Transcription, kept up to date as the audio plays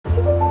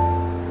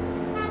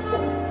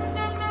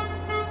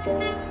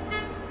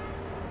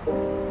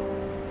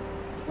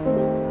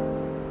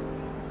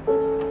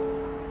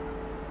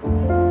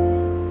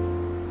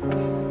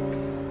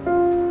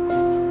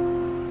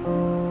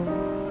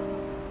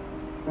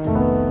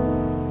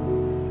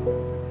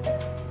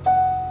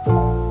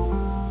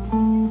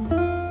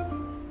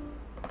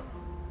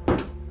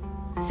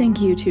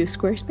Thank you to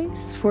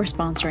Squarespace for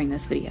sponsoring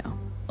this video.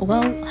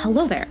 Well,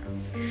 hello there.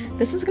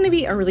 This is going to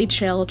be a really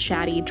chill,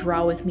 chatty,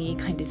 draw with me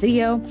kind of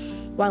video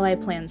while I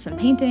plan some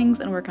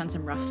paintings and work on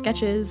some rough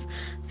sketches.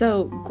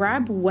 So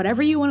grab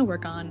whatever you want to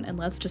work on and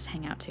let's just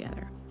hang out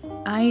together.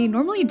 I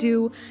normally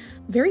do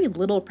very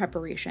little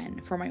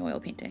preparation for my oil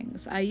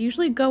paintings. I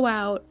usually go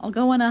out, I'll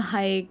go on a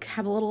hike,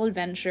 have a little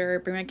adventure,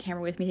 bring my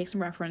camera with me, take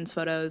some reference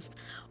photos,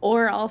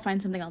 or I'll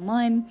find something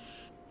online.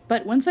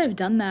 But once I've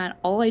done that,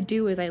 all I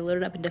do is I load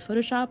it up into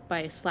Photoshop,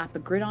 I slap a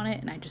grid on it,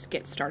 and I just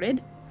get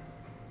started.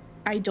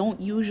 I don't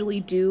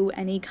usually do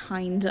any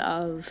kind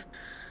of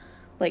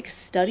like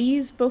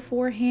studies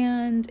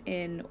beforehand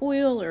in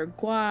oil or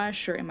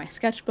gouache or in my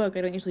sketchbook.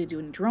 I don't usually do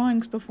any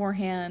drawings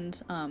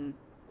beforehand.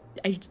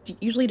 I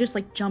usually just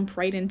like jump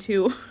right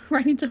into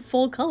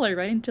full color,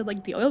 right into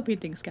like the oil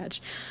painting sketch.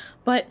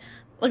 But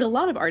like a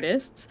lot of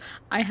artists,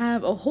 I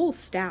have a whole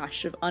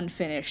stash of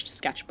unfinished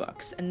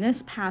sketchbooks, and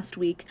this past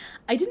week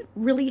I didn't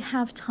really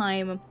have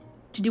time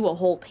to do a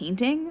whole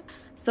painting,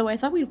 so I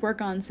thought we'd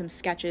work on some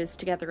sketches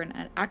together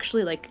and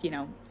actually like, you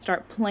know,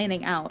 start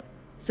planning out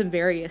some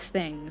various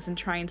things and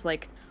trying to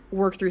like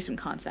work through some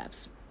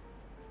concepts.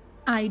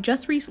 I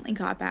just recently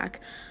got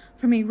back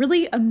from a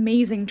really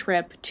amazing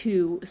trip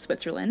to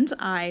Switzerland.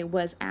 I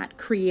was at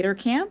Creator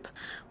Camp,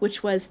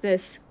 which was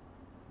this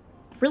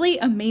really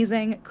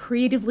amazing,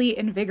 creatively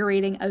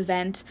invigorating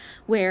event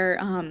where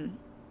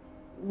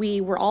we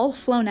were all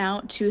flown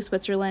out to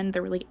Switzerland.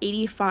 There were like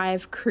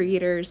 85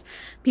 creators,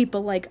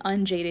 people like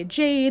Unjaded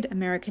Jade,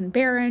 American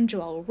Baron,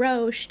 Joelle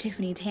Roche,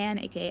 Tiffany Tan,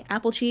 aka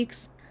Apple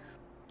Cheeks,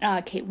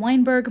 Kate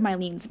Weinberg,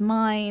 Mylene's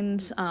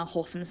Mind,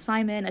 Wholesome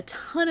Simon, a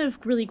ton of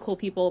really cool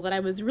people that I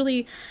was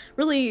really,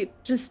 really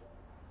just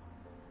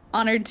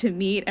honored to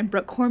meet. And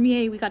Brooke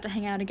Cormier, we got to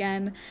hang out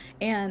again.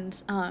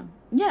 And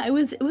yeah, it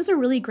was a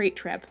really great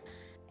trip.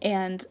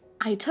 And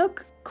I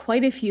took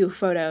quite a few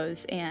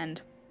photos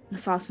and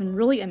saw some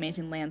really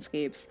amazing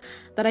landscapes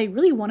that I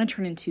really want to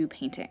turn into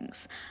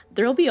paintings.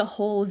 There'll be a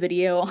whole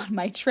video on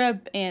my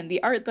trip and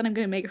the art that I'm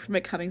going to make from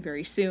it coming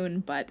very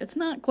soon, but it's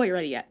not quite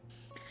ready yet.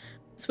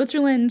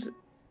 Switzerland,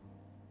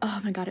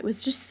 oh my god, it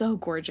was just so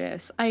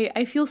gorgeous.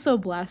 I feel so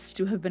blessed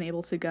to have been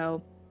able to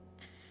go.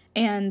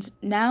 And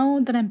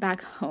now that I'm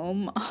back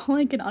home, all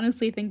I can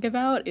honestly think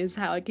about is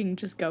how I can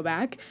just go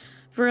back.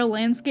 For a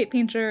landscape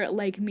painter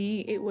like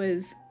me, it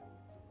was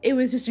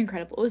just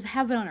incredible. It was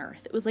heaven on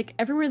earth. It was like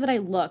everywhere that I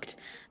looked,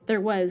 there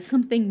was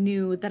something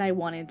new that I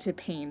wanted to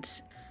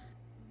paint.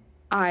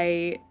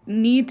 I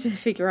need to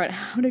figure out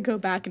how to go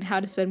back and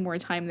how to spend more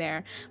time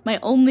there. My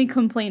only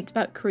complaint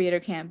about Creator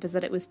Camp is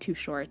that it was too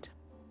short.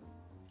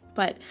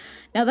 But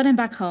now that I'm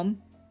back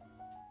home,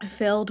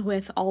 filled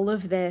with all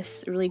of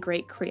this really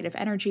great creative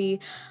energy,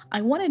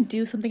 I want to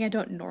do something I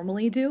don't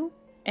normally do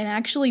and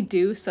actually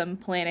do some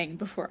planning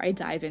before I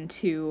dive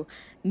into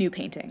new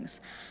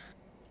paintings.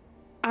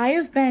 I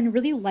have been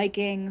really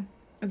liking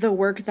the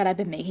work that I've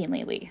been making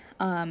lately.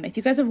 If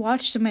you guys have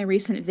watched my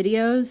recent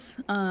videos,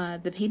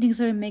 the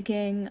paintings I've been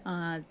making,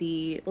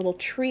 the little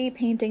tree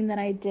painting that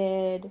I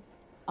did,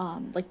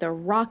 like the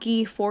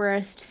rocky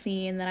forest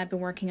scene that I've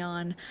been working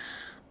on,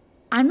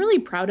 I'm really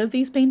proud of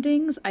these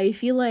paintings. I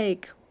feel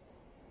like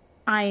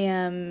I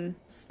am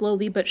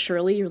slowly but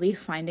surely really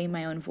finding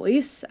my own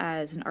voice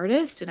as an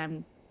artist, and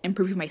I'm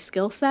improving my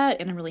skill set,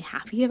 and I'm really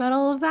happy about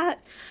all of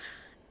that.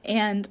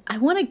 And I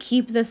want to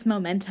keep this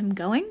momentum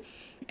going.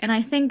 And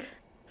I think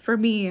for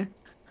me,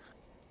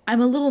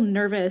 I'm a little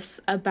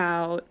nervous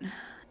about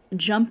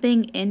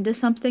jumping into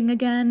something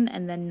again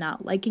and then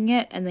not liking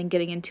it and then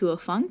getting into a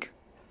funk,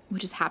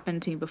 which has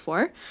happened to me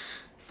before.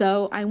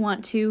 So I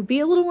want to be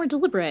a little more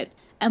deliberate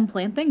and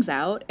plan things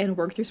out and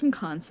work through some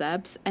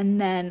concepts and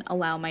then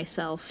allow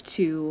myself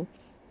to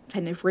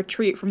kind of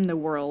retreat from the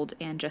world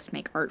and just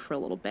make art for a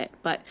little bit.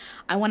 But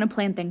I want to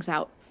plan things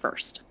out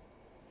first.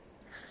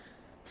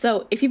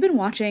 So if you've been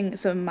watching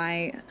some of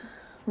my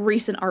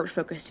recent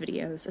art-focused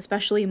videos,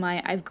 especially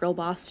my I've girl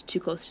bossed too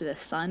close to the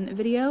sun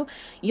video,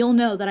 you'll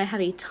know that I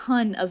have a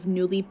ton of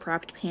newly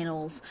prepped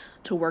panels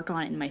to work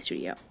on in my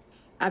studio.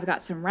 I've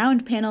got some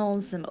round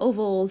panels, some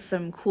ovals,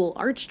 some cool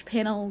arched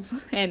panels,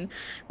 and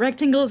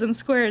rectangles and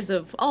squares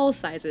of all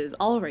sizes,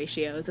 all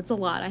ratios. It's a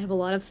lot. I have a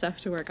lot of stuff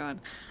to work on.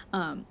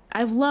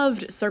 I've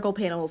loved circle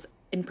panels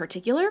in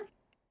particular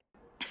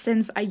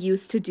since I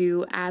used to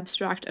do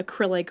abstract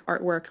acrylic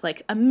artwork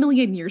like a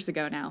million years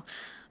ago now,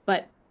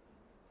 but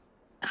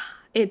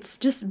it's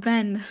just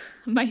been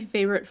my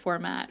favorite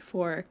format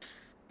for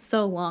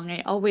so long.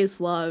 I always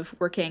love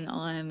working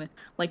on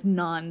like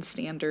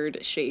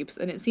non-standard shapes,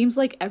 and it seems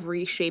like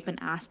every shape and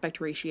aspect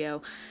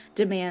ratio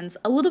demands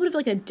a little bit of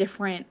like a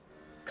different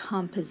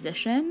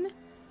composition.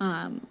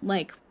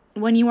 Like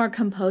when you are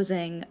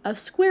composing a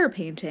square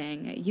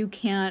painting, you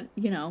can't,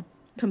 you know,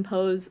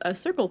 compose a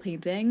circle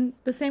painting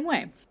the same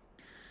way.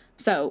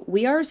 So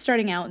we are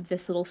starting out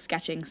this little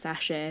sketching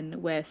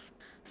session with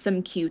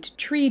some cute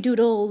tree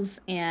doodles,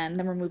 and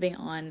then we're moving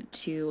on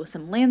to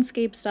some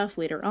landscape stuff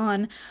later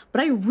on.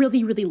 But I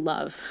really, really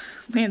love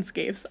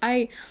landscapes.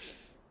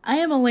 I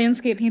am a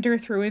landscape painter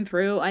through and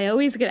through. I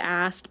always get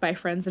asked by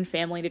friends and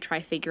family to try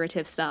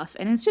figurative stuff,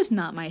 and it's just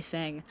not my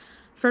thing.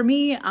 For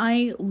me,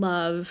 I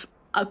love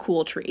a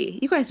cool tree.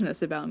 You guys know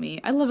this about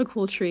me. I love a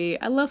cool tree.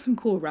 I love some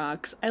cool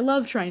rocks. I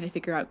love trying to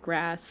figure out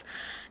grass.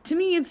 To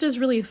me, it's just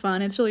really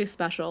fun. It's really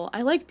special.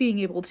 I like being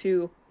able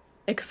to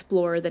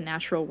explore the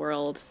natural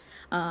world,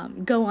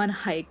 go on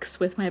hikes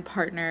with my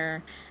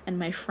partner and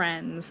my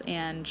friends,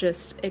 and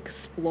just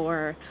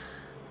explore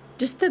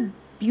just the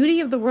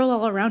beauty of the world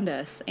all around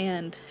us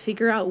and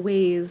figure out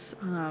ways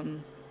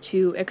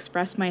to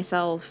express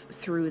myself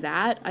through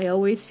that. I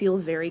always feel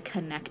very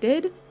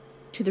connected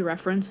to the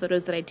reference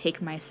photos that I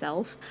take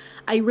myself.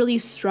 I really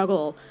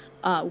struggle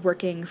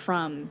working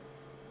from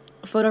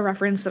photo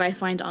reference that I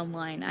find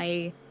online.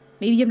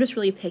 Maybe I'm just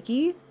really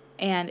picky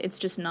and it's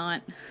just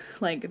not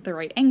like the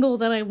right angle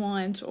that I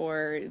want,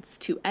 or it's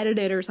too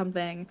edited or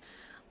something.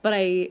 But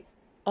I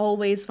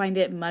always find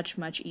it much,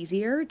 much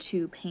easier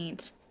to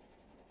paint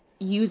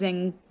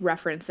using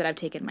reference that I've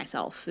taken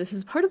myself. This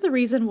is part of the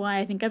reason why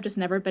I think I've just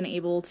never been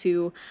able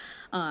to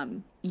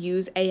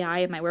use AI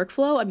in my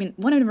workflow. I mean,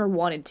 one, I've never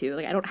wanted to.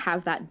 Like, I don't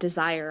have that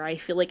desire. I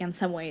feel like in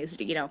some ways,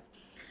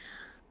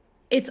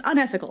 it's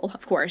unethical,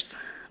 of course,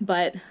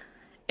 but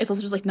it's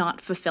also just like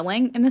not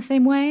fulfilling in the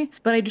same way.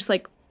 But I just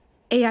like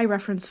AI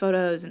reference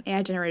photos and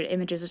AI generated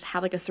images just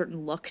have like a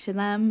certain look to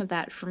them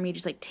that for me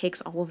just like takes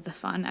all of the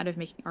fun out of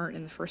making art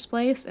in the first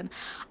place. And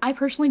I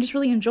personally just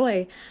really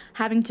enjoy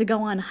having to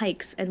go on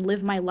hikes and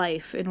live my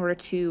life in order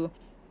to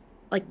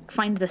like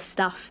find the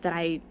stuff that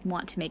I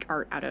want to make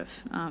art out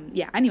of.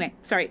 Yeah, anyway,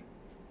 sorry.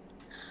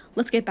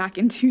 Let's get back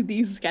into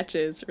these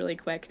sketches really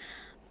quick.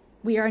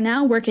 We are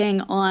now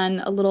working on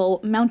a little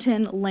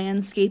mountain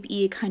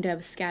landscape-y kind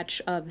of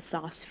sketch of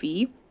Sauce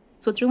Fee,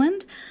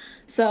 Switzerland.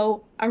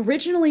 So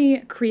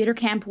originally, Creator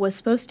Camp was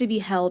supposed to be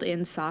held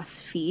in Sauce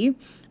Fee.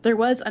 There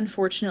was,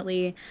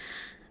 unfortunately,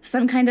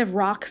 some kind of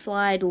rock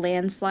slide,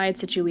 landslide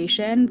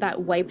situation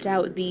that wiped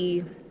out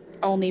the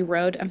only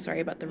road. I'm sorry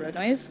about the road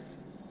noise.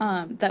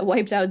 That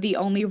wiped out the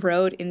only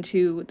road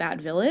into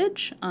that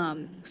village.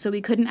 So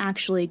we couldn't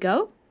actually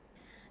go.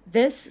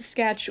 This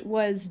sketch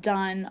was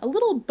done a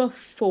little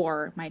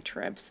before my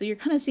trip, so you're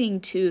kind of seeing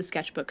two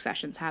sketchbook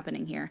sessions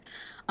happening here.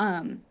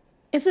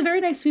 It's a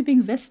very nice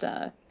sweeping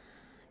vista.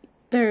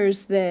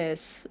 There's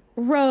this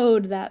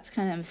road that's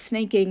kind of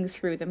snaking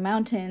through the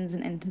mountains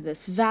and into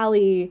this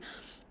valley.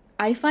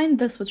 I find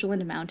the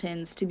Switzerland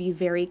mountains to be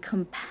very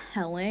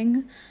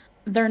compelling.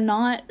 They're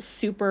not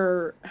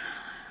super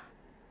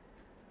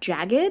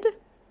jagged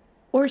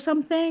or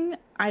something.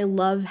 I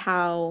love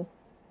how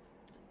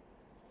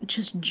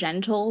just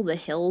gentle the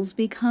hills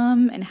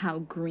become and how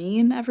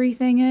green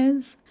everything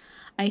is.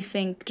 I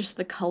think just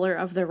the color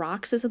of the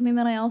rocks is something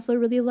that I also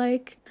really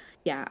like.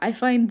 Yeah, I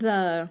find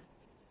the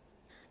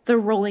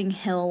rolling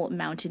hill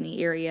mountainy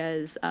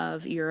areas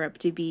of Europe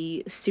to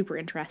be super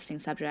interesting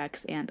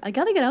subjects, and I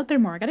gotta get out there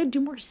more. I gotta do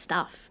more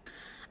stuff.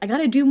 I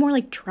gotta do more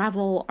like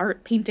travel,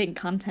 art, painting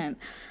content.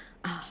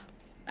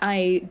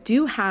 I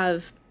do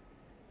have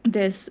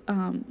this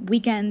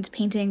weekend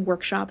painting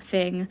workshop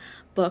thing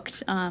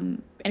booked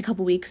in a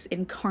couple weeks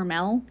in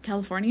Carmel,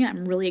 California.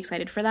 I'm really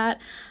excited for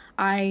that.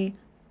 I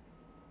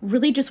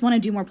really just want to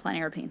do more plein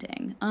air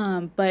painting,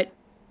 but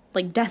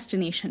like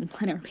destination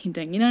plein air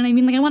painting, you know what I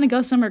mean? Like I want to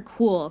go somewhere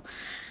cool.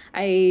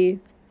 I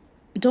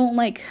don't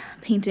like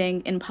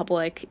painting in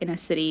public in a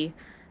city.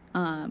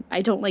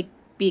 I don't like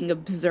being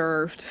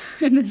observed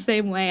in the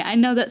same way. I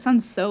know that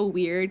sounds so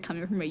weird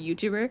coming from a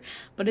YouTuber,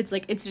 but it's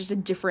like, it's just a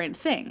different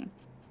thing.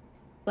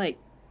 Like,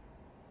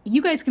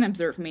 you guys can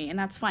observe me, and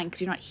that's fine because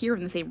you're not here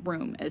in the same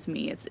room as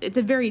me. It's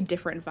a very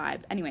different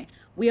vibe. Anyway,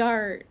 we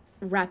are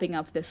wrapping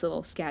up this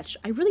little sketch.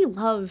 I really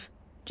love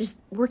just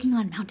working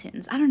on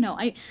mountains. I don't know.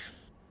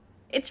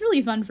 It's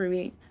really fun for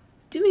me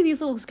doing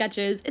these little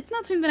sketches. It's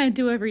not something that I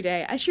do every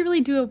day. I should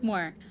really do it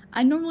more.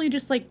 I normally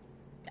just like,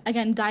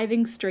 again,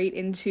 diving straight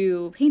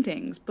into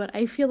paintings, but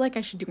I feel like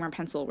I should do more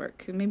pencil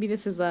work. Maybe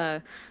this is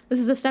a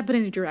step in a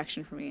new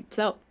direction for me.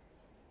 So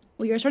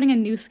we are starting a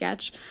new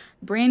sketch,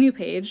 brand new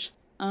page.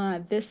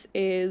 This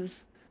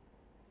is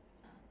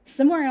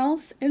somewhere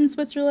else in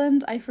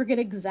Switzerland. I forget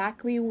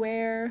exactly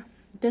where.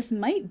 This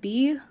might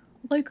be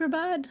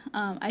Leukerbad.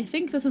 I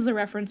think this was a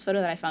reference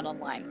photo that I found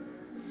online,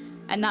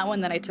 and not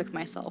one that I took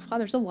myself. Wow,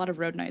 there's a lot of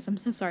road noise. I'm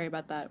so sorry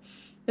about that.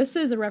 This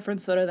is a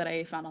reference photo that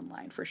I found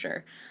online for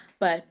sure.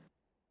 But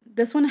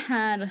this one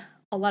had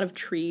a lot of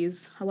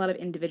trees, a lot of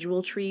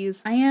individual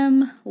trees. I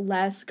am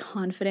less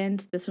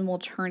confident this one will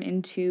turn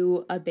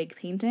into a big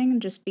painting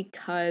just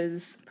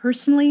because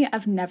personally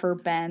I've never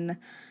been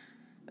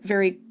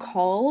very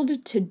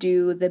called to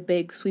do the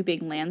big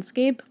sweeping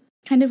landscape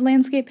kind of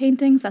landscape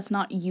paintings. That's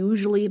not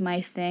usually my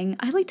thing.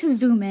 I like to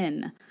zoom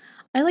in.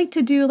 I like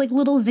to do like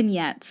little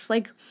vignettes,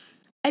 like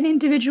an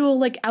individual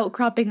like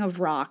outcropping of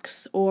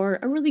rocks or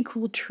a really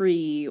cool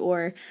tree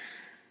or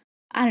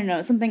I don't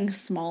know, something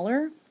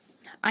smaller.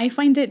 I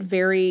find it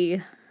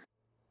very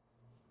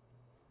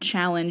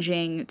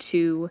challenging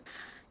to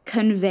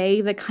convey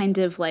the kind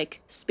of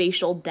like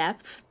spatial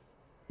depth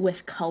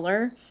with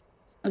color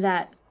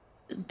that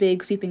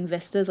big sweeping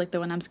vistas like the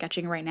one I'm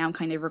sketching right now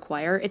kind of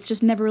require. It's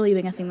just never really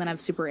been a thing that I'm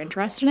super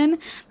interested in.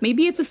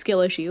 Maybe it's a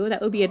skill issue.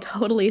 That would be a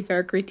totally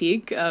fair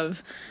critique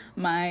of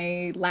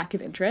my lack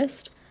of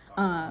interest.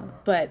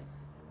 But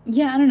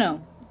yeah, I don't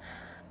know.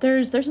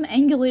 There's an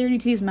angularity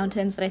to these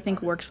mountains that I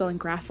think works well in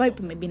graphite,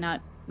 but maybe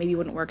not. Maybe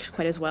wouldn't work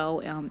quite as well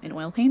in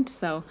oil paint.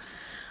 So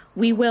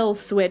we will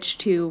switch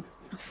to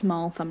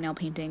small thumbnail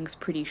paintings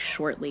pretty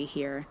shortly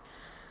here.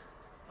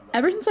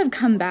 Ever since I've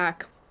come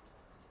back,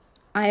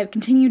 I have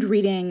continued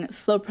reading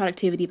Slow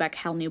Productivity by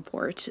Cal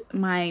Newport.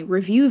 My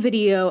review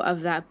video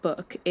of that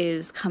book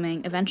is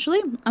coming eventually.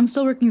 I'm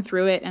still working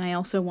through it, and I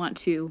also want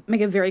to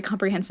make a very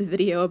comprehensive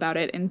video about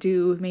it and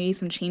do maybe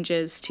some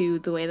changes to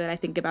the way that I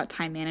think about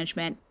time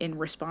management in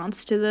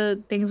response to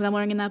the things that I'm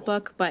learning in that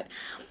book, but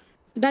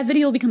that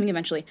video will be coming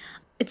eventually.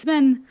 It's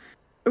been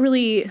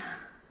really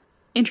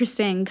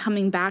interesting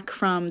coming back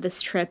from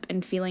this trip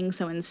and feeling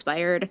so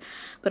inspired,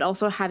 but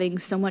also having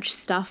so much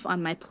stuff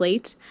on my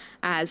plate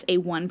as a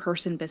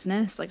one-person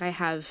business. Like, I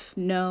have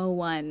no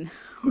one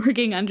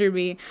working under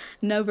me,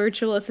 no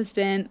virtual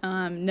assistant,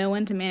 no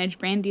one to manage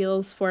brand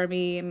deals for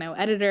me, no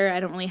editor. I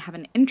don't really have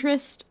an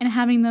interest in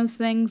having those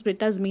things, but it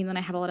does mean that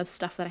I have a lot of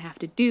stuff that I have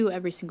to do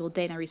every single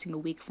day and every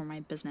single week for my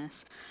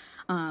business.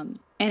 And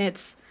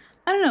it's,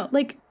 I don't know,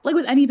 like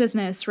with any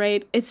business,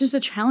 right? It's just a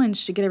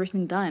challenge to get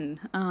everything done.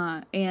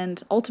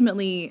 And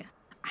ultimately,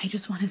 I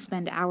just want to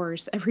spend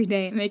hours every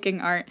day making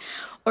art,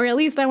 or at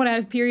least I want to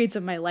have periods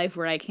of my life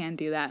where I can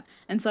do that.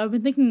 And so I've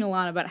been thinking a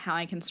lot about how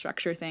I can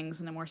structure things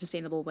in a more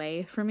sustainable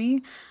way for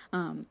me.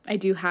 I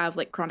do have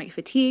like chronic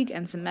fatigue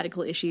and some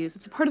medical issues.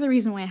 It's a part of the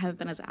reason why I haven't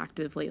been as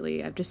active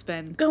lately. I've just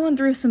been going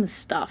through some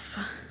stuff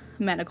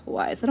medical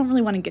wise. I don't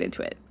really want to get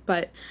into it,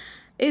 but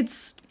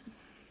it's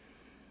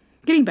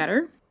getting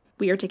better.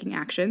 We are taking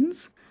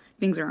actions.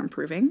 Things are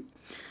improving.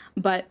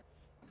 But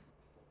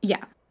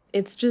yeah,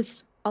 it's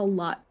just a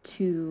lot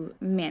to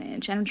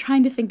manage. And I'm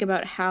trying to think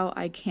about how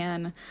I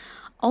can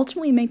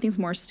ultimately make things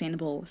more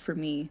sustainable for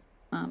me.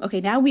 Okay,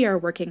 now we are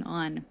working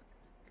on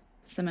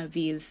some of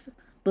these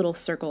little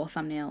circle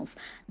thumbnails.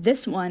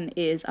 This one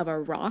is of a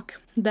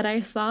rock that I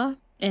saw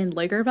in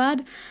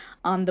Lloygerbad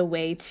on the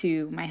way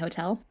to my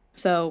hotel.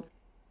 So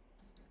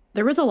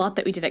there was a lot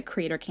that we did at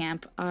Creator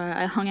Camp.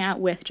 I hung out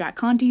with Jack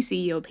Conte,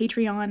 CEO of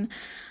Patreon,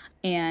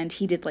 and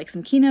he did like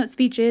some keynote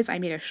speeches. I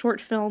made a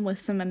short film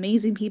with some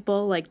amazing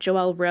people like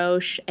Joelle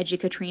Roche, Edgy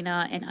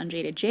Katrina, and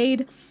Unjaded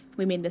Jade.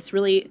 We made this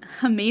really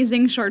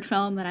amazing short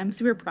film that I'm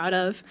super proud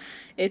of.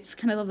 It's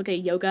kind of like a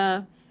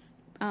yoga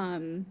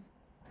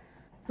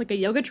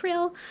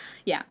trail.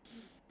 Yeah.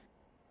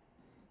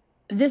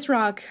 This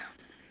rock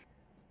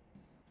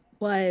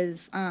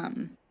was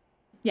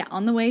yeah,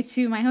 on the way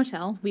to my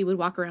hotel. We would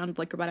walk around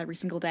Lloygerbad every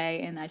single day,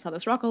 and I saw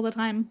this rock all the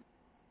time.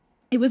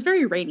 It was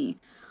very rainy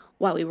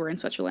while we were in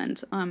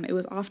Switzerland. It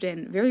was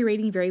often very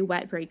rainy, very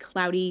wet, very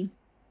cloudy.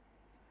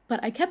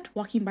 But I kept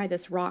walking by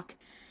this rock,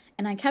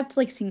 and I kept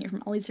like seeing it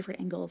from all these different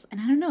angles. And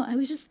I don't know,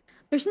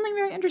 there's something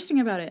very interesting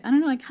about it. I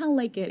don't know, I kind of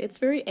like it. It's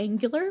very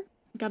angular,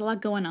 got a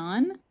lot going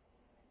on,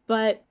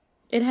 but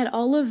it had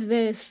all of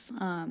this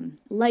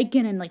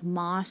lichen and like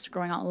moss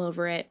growing all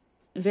over it.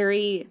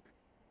 Very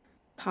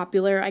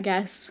popular, I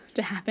guess,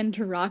 to happen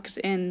to rocks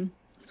in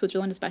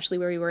Switzerland, especially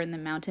where we were in the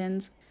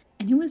mountains.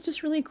 And it was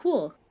just really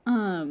cool.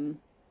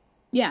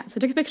 Yeah, so I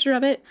took a picture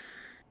of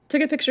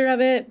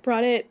it,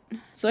 brought it.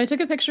 So I took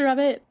a picture of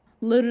it,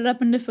 loaded it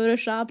up into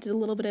Photoshop, did a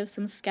little bit of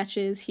some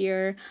sketches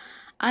here.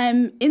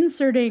 I'm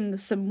inserting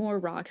some more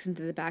rocks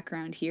into the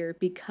background here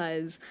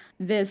because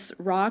this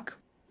rock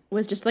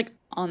was just like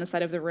on the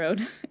side of the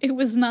road. It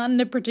was not in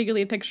a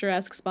particularly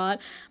picturesque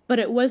spot, but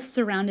it was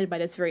surrounded by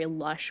this very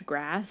lush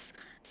grass.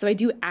 So I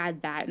do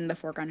add that in the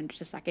foreground in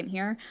just a second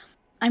here.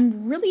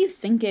 I'm really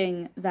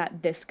thinking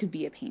that this could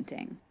be a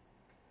painting.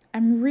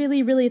 I'm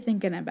really, really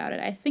thinking about it.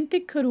 I think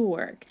it could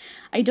work.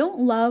 I don't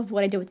love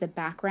what I did with the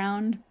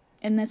background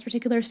in this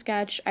particular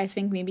sketch. I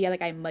think maybe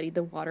I muddied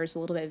the waters a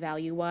little bit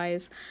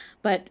value-wise,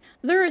 but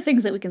there are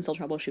things that we can still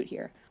troubleshoot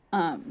here.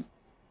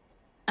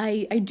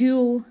 I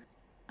do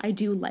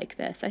like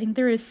this. I think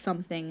there is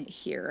something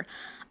here.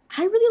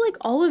 I really like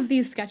all of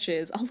these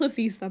sketches, all of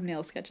these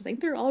thumbnail sketches. I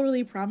think they're all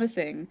really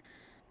promising.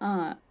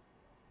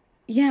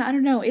 Yeah, I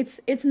don't know.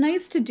 It's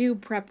nice to do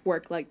prep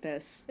work like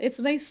this. It's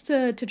nice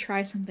to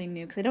try something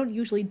new because I don't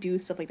usually do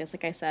stuff like this,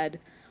 like I said.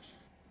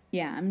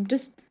 Yeah, I'm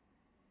just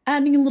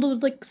adding a little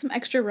like some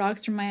extra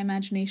rocks from my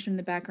imagination in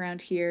the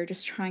background here,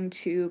 just trying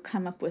to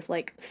come up with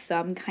like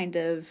some kind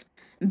of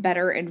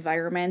better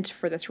environment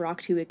for this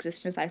rock to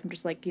exist aside from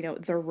just like, you know,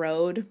 the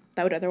road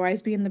that would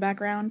otherwise be in the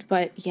background.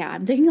 But yeah,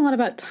 I'm thinking a lot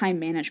about time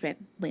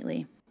management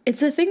lately.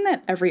 It's a thing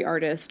that every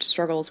artist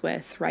struggles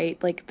with,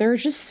 right? Like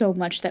there's just so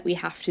much that we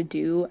have to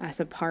do as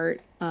a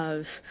part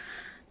of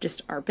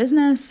just our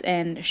business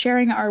and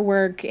sharing our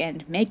work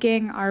and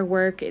making our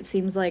work. It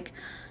seems like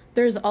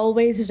there's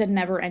always just a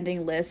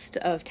never-ending list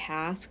of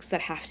tasks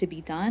that have to be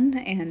done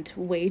and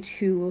way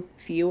too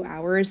few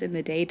hours in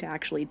the day to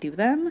actually do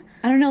them.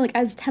 I don't know, like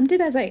as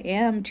tempted as I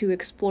am to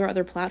explore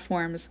other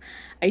platforms,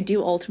 I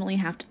do ultimately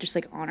have to just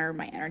like honor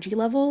my energy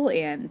level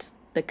and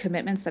the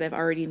commitments that I've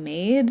already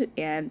made.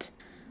 And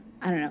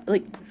I don't know,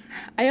 like,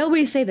 I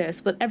always say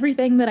this, but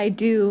everything that I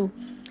do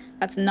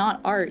that's not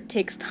art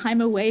takes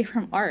time away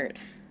from art.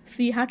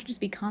 So you have to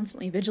just be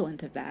constantly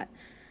vigilant of that.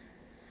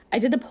 I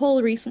did a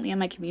poll recently on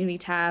my community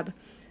tab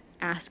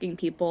asking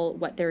people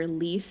what their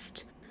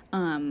least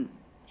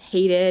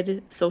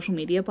hated social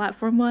media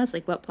platform was,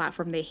 like what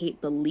platform they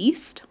hate the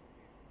least.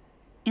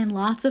 And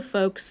lots of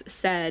folks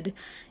said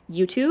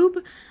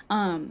YouTube.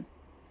 And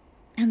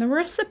there were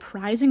a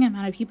surprising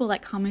amount of people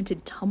that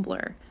commented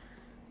Tumblr.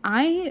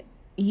 I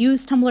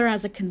use Tumblr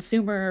as a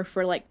consumer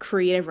for like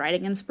creative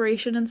writing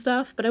inspiration and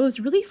stuff, but I was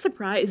really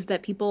surprised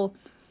that people,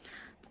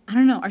 I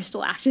don't know, are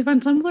still active on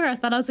Tumblr. I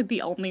thought I was like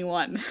the only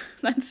one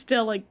that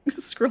still like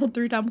scrolled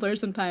through Tumblr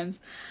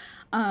sometimes.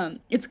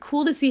 It's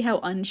cool to see how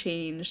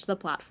unchanged the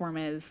platform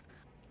is.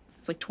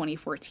 It's like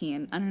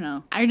 2014. I don't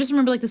know. I just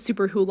remember like the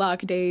super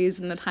Hulak days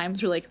and the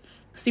times where like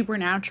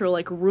Supernatural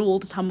like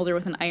ruled Tumblr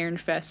with an iron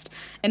fist.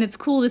 And it's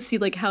cool to see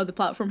like how the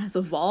platform has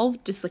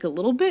evolved just like a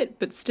little bit,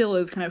 but still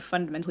is kind of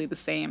fundamentally the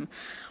same.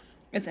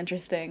 It's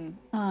interesting.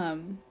 I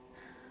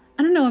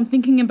don't know. I'm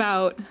thinking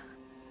about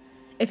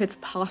if it's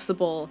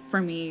possible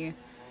for me,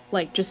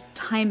 like just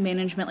time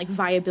management, like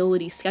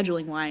viability,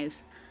 scheduling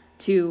wise,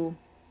 to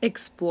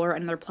explore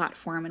another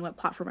platform and what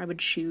platform I would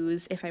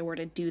choose if I were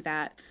to do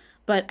that.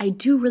 But I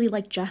do really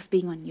like just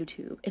being on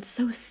YouTube. It's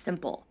so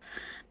simple.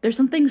 There's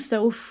something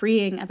so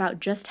freeing about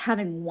just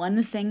having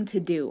one thing to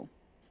do,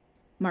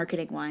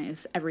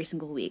 marketing-wise, every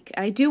single week.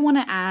 And I do want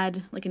to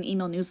add like an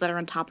email newsletter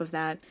on top of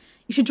that.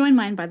 You should join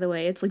mine, by the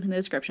way. It's linked in the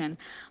description.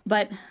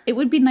 But it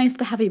would be nice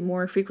to have a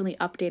more frequently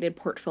updated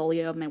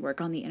portfolio of my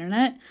work on the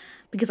internet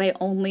because I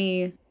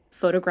only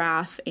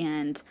photograph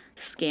and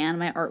scan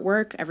my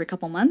artwork every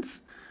couple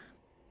months.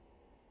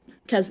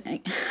 Because,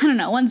 I don't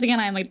know, once again,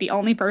 I'm like the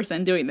only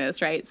person doing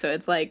this, right? So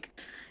it's like,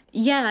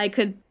 yeah, I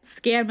could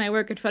scan my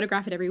work and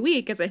photograph it every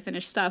week as I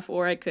finish stuff,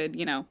 or I could,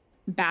 you know,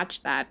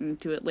 batch that and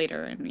do it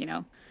later and, you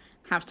know,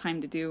 have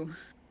time to do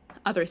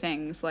other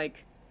things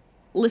like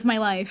live my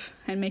life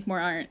and make more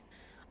art.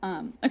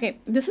 Okay,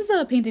 this is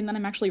a painting that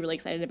I'm actually really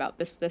excited about,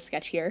 this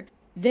sketch here.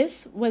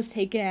 This was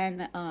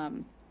taken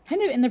kind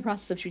of in the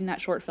process of shooting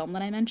that short film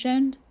that I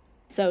mentioned.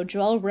 So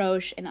Joelle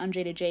Roche and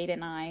Unjaded Jade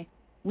and I,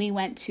 we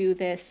went to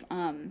this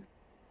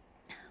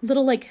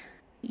little like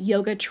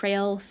yoga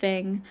trail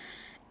thing,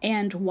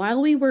 and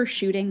while we were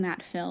shooting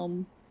that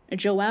film,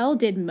 Joelle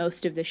did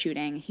most of the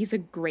shooting. He's a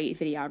great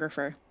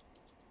videographer.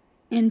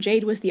 And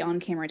Jade was the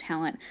on-camera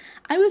talent.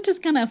 I was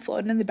just kind of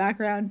floating in the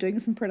background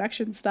doing some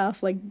production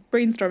stuff, like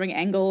brainstorming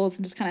angles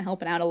and just kind of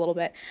helping out a little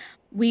bit.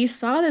 We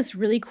saw this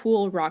really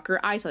cool rock,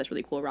 or I saw this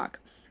really cool rock.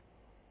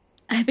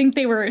 I think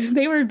they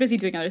were busy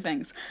doing other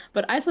things,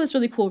 but I saw this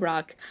really cool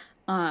rock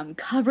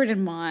covered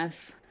in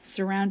moss,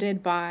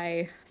 surrounded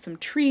by some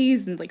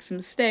trees and like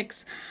some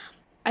sticks.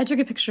 I took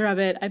a picture of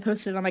it. I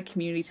posted it on my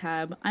community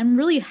tab. I'm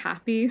really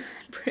happy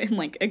and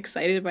like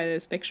excited by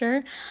this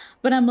picture,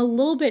 but I'm a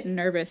little bit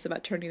nervous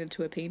about turning it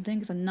into a painting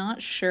because I'm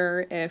not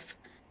sure if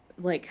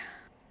like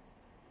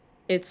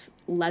it's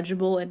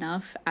legible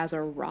enough as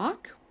a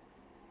rock.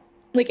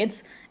 Like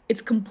it's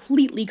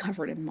completely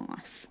covered in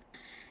moss.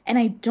 And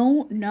I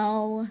don't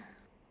know,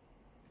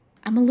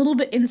 I'm a little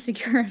bit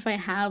insecure if I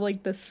have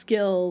like the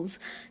skills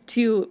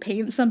to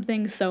paint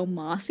something so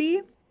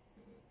mossy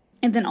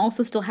and then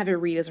also still have it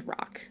read as a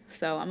rock.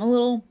 So I'm a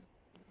little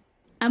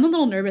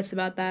nervous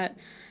about that.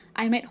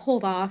 I might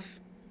hold off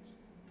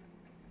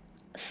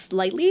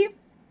slightly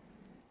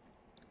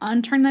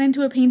on turning that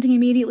into a painting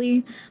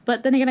immediately,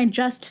 but then again, I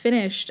just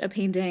finished a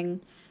painting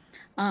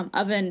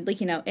of an,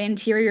 like, you know,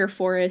 interior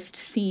forest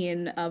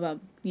scene of a,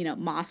 you know,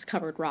 moss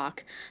covered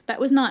rock that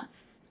was not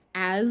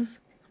as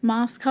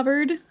moss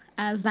covered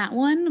as that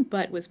one,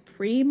 but was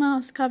pretty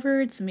moss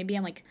covered. So maybe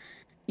I'm like,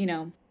 you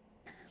know,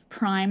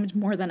 primed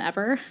more than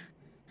ever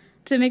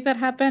to make that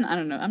happen. I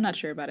don't know. I'm not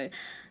sure about it.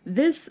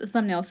 This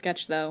thumbnail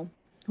sketch though,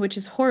 which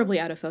is horribly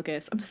out of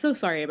focus. I'm so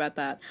sorry about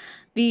that.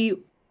 The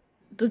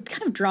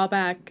kind of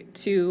drawback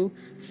to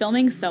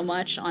filming so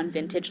much on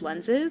vintage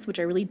lenses, which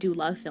I really do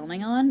love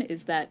filming on,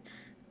 is that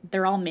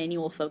they're all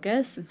manual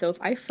focus. And so if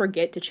I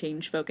forget to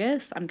change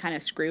focus, I'm kind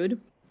of screwed.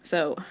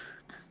 So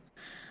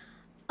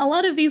a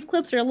lot of these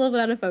clips are a little bit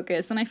out of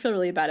focus and I feel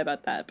really bad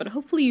about that, but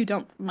hopefully you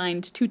don't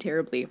mind too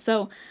terribly.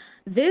 So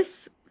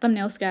this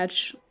thumbnail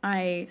sketch,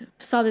 I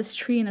saw this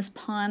tree in this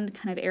pond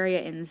kind of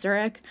area in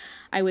Zurich.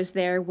 I was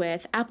there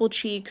with Apple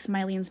Cheeks,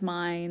 Mylene's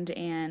Mind,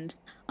 and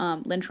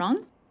Lynn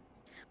Trong.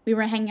 We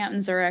were hanging out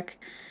in Zurich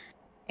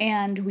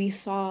and we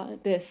saw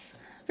this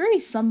very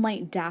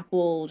sunlight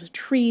dappled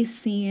tree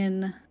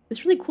scene,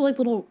 this really cool like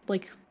little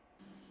like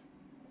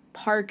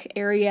park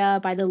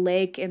area by the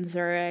lake in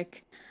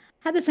Zurich.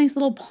 Had this nice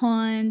little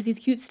pond, these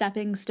cute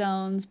stepping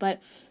stones,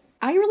 but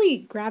I really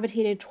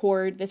gravitated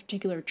toward this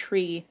particular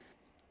tree.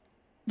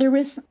 There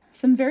was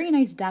some very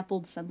nice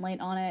dappled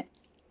sunlight on it,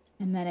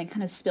 and then it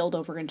kind of spilled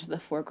over into the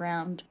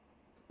foreground.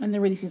 And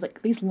there were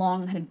these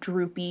long kind of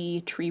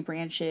droopy tree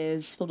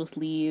branches filled with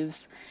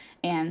leaves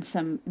and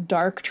some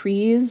dark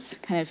trees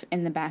kind of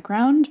in the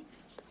background.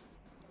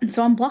 And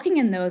so I'm blocking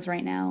in those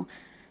right now.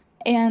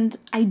 And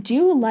I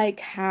do like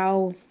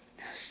how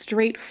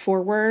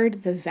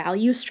straightforward the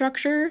value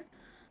structure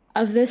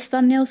of this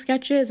thumbnail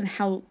sketch is and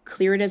how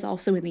clear it is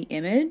also in the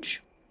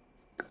image,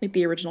 like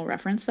the original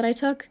reference that I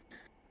took.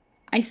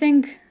 I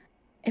think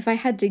if I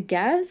had to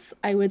guess,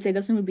 I would say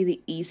this one would be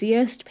the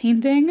easiest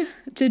painting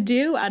to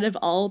do out of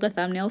all the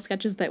thumbnail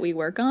sketches that we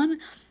work on.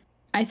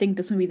 I think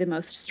this would be the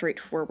most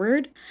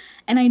straightforward.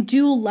 And I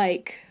do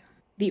like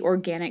the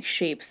organic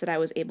shapes that I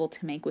was able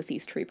to make with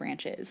these tree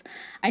branches.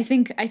 I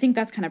think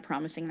that's kind of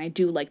promising, and I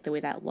do like the way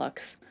that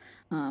looks.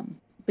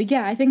 But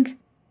yeah, I think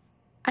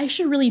I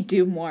should really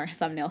do more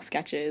thumbnail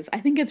sketches. I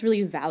think it's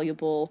really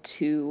valuable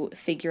to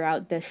figure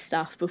out this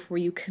stuff before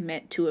you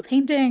commit to a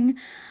painting.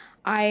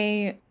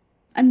 I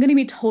I'm going to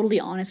be totally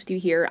honest with you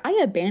here. I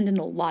abandoned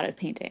a lot of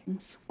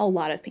paintings. A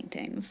lot of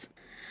paintings.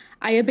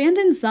 I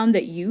abandoned some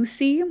that you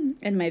see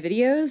in my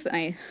videos, and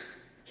I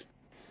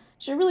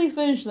should really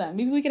finish them.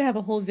 Maybe we could have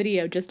a whole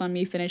video just on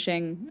me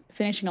finishing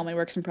all my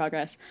works in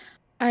progress.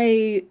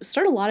 I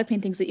start a lot of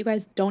paintings that you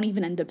guys don't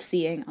even end up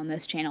seeing on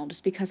this channel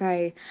just because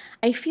I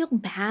feel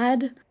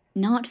bad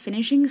not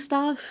finishing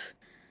stuff.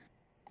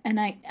 And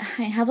I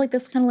have like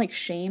this kind of like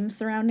shame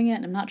surrounding it,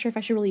 and I'm not sure if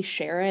I should really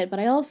share it, but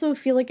I also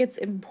feel like it's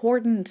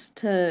important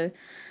to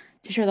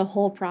share the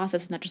whole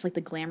process, not just like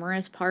the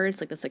glamorous parts,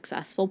 like the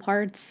successful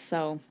parts.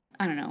 So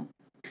I don't know.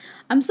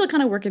 I'm still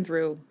kind of working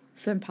through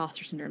some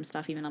imposter syndrome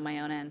stuff even on my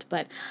own end.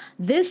 But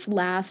this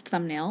last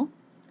thumbnail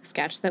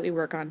sketch that we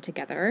work on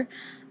together,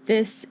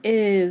 this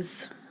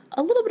is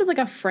a little bit of like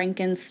a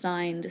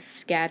Frankenstein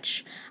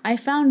sketch. I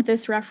found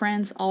this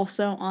reference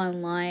also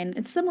online.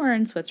 It's somewhere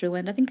in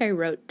Switzerland. I think I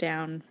wrote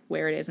down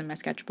where it is in my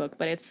sketchbook,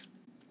 but it's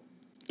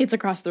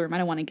across the room. I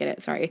don't want to get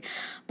it, sorry.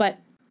 But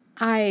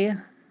I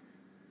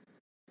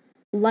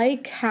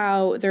like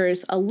how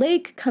there's a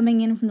lake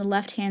coming in from the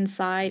left-hand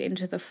side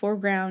into the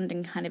foreground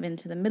and kind of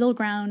into the middle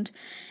ground,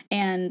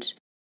 and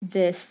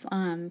this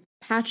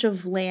patch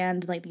of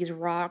land, like these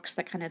rocks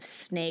that kind of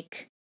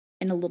snake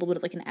in a little bit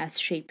of like an S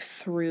shape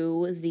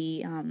through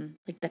the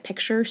like the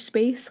picture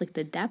space, like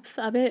the depth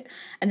of it,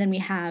 and then we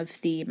have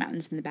the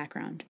mountains in the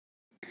background.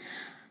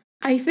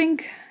 I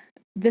think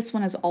this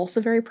one is also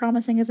very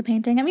promising as a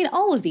painting. I mean,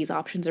 all of these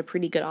options are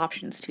pretty good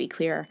options, to be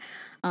clear.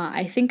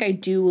 I think I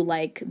do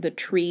like the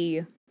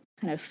tree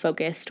kind of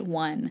focused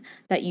one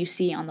that you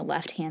see on the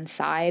left-hand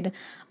side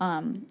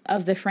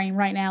of the frame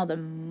right now the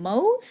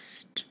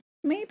most,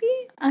 maybe?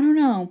 I don't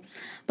know.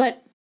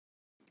 But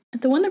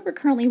the one that we're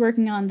currently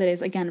working on that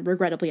is, again,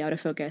 regrettably out of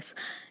focus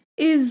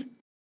is,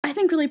 I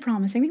think, really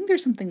promising. I think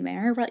there's something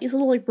there, right? These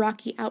little like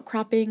rocky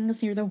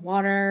outcroppings near the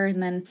water,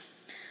 and then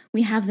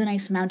we have the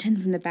nice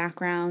mountains in the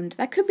background.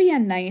 That could be a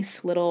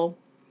nice little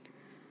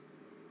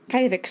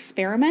kind of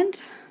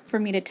experiment for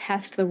me to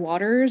test the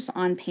waters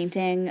on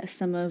painting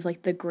some of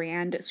like the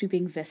grand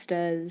sweeping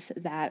vistas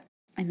that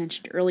I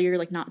mentioned earlier,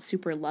 like not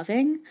super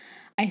loving.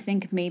 I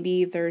think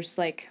maybe there's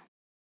like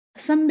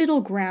some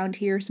middle ground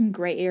here, some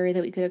gray area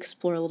that we could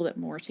explore a little bit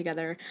more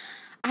together.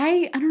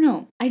 I don't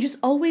know. I just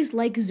always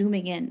like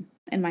zooming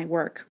in my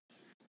work.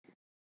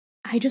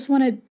 I just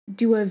want to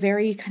do a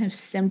very kind of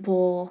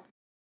simple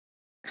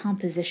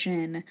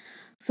composition,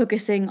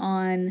 focusing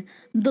on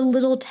the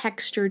little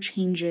texture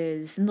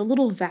changes and the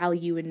little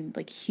value and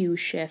like hue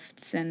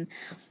shifts. And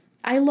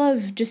I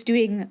love just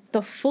doing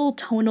the full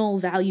tonal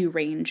value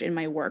range in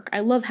my work. I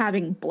love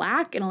having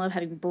black and I love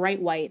having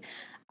bright white.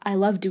 I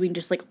love doing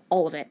just like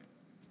all of it.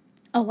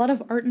 A lot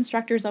of art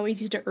instructors always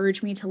used to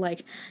urge me to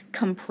like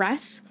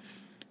compress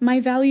my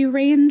value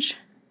range,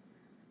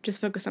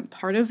 just focus on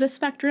part of the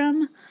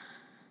spectrum,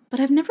 but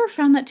I've never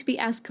found that to be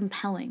as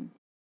compelling.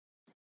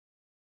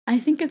 I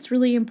think it's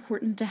really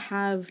important to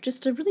have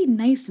just a really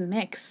nice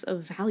mix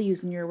of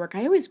values in your work.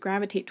 I always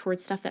gravitate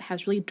towards stuff that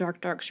has really dark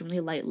darks and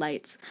really light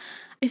lights.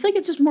 I feel like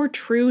it's just more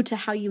true to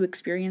how you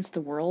experience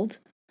the world.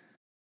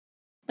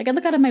 Like, I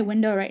look out of my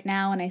window right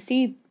now and I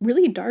see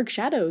really dark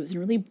shadows and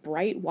really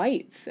bright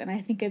whites, and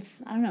I think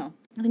it's, I don't know,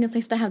 I think it's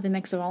nice to have the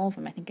mix of all of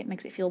them. I think it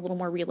makes it feel a little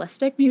more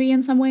realistic, maybe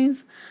in some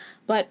ways.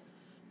 But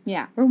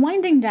yeah, we're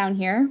winding down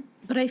here,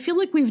 but I feel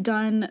like we've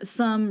done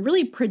some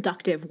really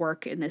productive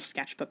work in this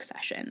sketchbook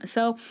session.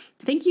 So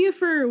thank you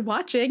for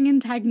watching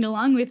and tagging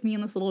along with me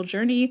in this little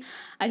journey.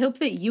 I hope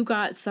that you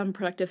got some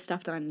productive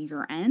stuff done on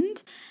your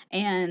end,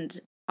 and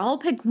I'll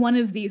pick one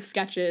of these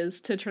sketches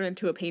to turn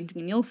into a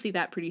painting, and you'll see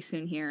that pretty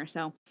soon here.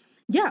 So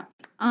yeah,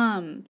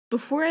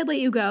 before I let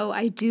you go,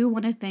 I do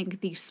want to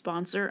thank the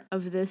sponsor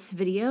of this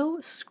video,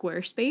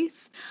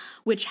 Squarespace,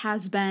 which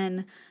has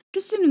been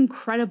just an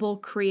incredible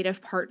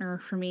creative partner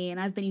for me, and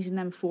I've been using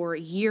them for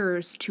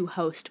years to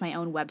host my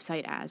own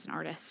website as an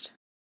artist.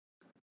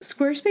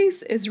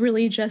 Squarespace is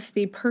really just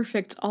the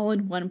perfect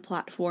all-in-one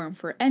platform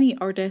for any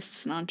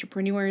artists and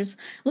entrepreneurs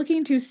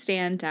looking to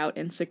stand out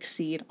and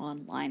succeed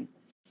online.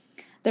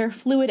 Their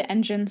fluid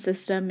engine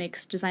system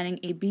makes designing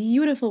a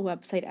beautiful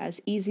website as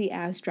easy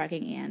as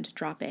dragging and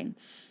dropping.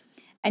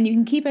 And you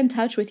can keep in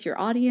touch with your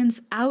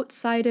audience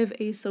outside of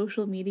a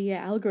social media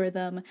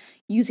algorithm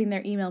using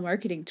their email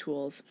marketing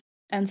tools.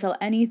 and sell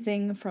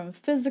anything from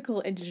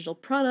physical and digital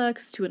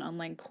products to an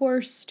online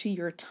course to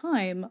your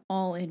time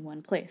all in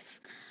one place.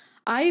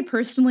 I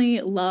personally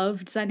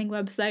love designing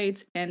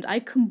websites, and I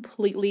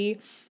completely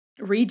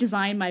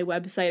redesign my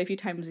website a few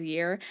times a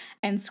year,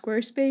 and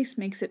Squarespace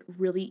makes it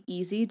really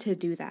easy to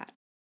do that.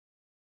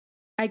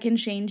 I can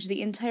change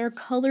the entire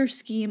color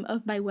scheme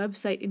of my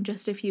website in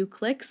just a few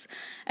clicks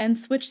and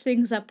switch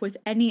things up with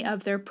any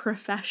of their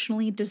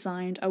professionally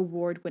designed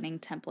award-winning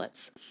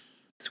templates.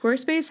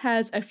 Squarespace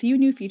has a few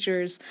new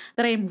features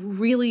that I am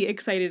really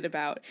excited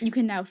about. You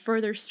can now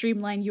further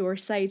streamline your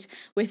site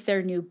with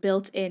their new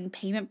built-in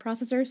payment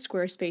processor,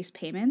 Squarespace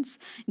Payments,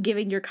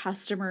 giving your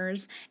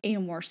customers a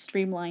more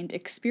streamlined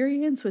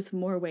experience with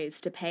more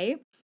ways to pay.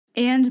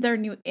 And their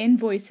new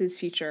invoices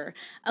feature,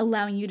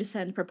 allowing you to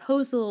send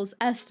proposals,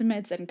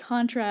 estimates, and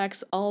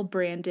contracts all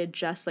branded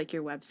just like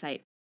your website.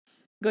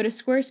 Go to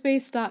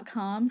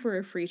squarespace.com for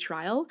a free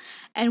trial,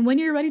 and when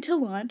you're ready to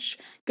launch,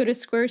 go to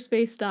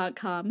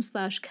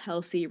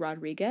squarespace.com/Kelsey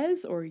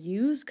Rodriguez or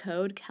use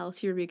code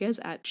Kelsey Rodriguez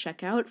at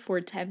checkout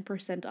for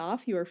 10%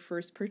 off your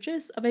first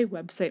purchase of a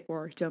website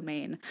or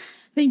domain.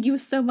 Thank you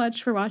so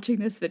much for watching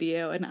this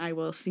video, and I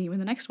will see you in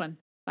the next one.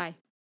 Bye.